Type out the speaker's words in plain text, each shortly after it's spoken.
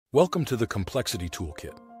Welcome to the Complexity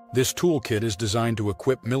Toolkit. This toolkit is designed to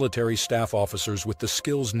equip military staff officers with the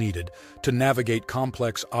skills needed to navigate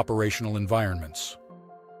complex operational environments.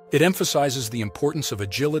 It emphasizes the importance of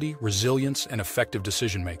agility, resilience, and effective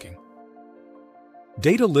decision-making.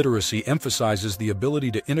 Data literacy emphasizes the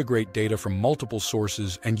ability to integrate data from multiple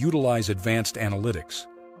sources and utilize advanced analytics.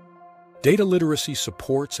 Data literacy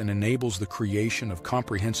supports and enables the creation of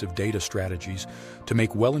comprehensive data strategies to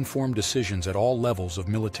make well-informed decisions at all levels of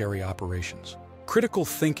military operations. Critical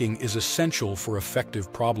thinking is essential for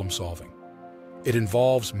effective problem-solving. It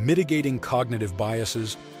involves mitigating cognitive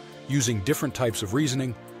biases, using different types of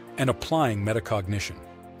reasoning, and applying metacognition.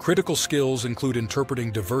 Critical skills include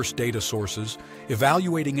interpreting diverse data sources,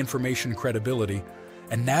 evaluating information credibility,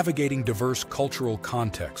 and navigating diverse cultural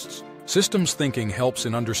contexts. Systems thinking helps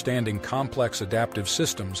in understanding complex adaptive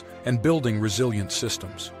systems and building resilient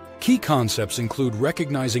systems. Key concepts include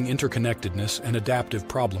recognizing interconnectedness and adaptive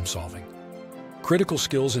problem-solving. Critical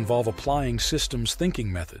skills involve applying systems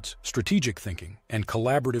thinking methods, strategic thinking, and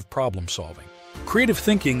collaborative problem-solving. Creative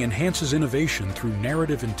thinking enhances innovation through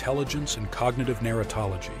narrative intelligence and cognitive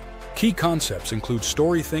narratology. Key concepts include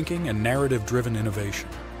story thinking and narrative-driven innovation.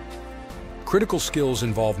 Critical skills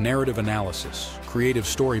involve narrative analysis, creative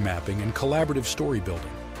story mapping, and collaborative story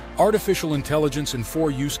building. Artificial intelligence in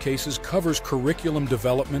 4 use cases covers curriculum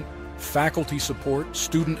development, faculty support,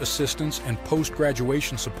 student assistance, and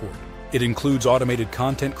post-graduation support. It includes automated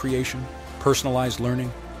content creation, personalized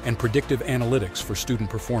learning, and predictive analytics for student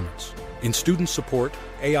performance. In student support,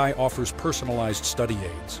 AI offers personalized study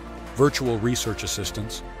aids, virtual research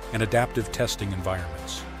assistants, and adaptive testing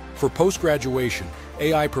environments. For post-graduation,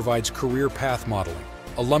 AI provides career path modeling,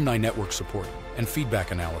 alumni network support, and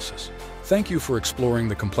feedback analysis. Thank you for exploring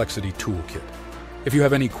the Complexity Toolkit. If you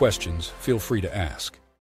have any questions, feel free to ask.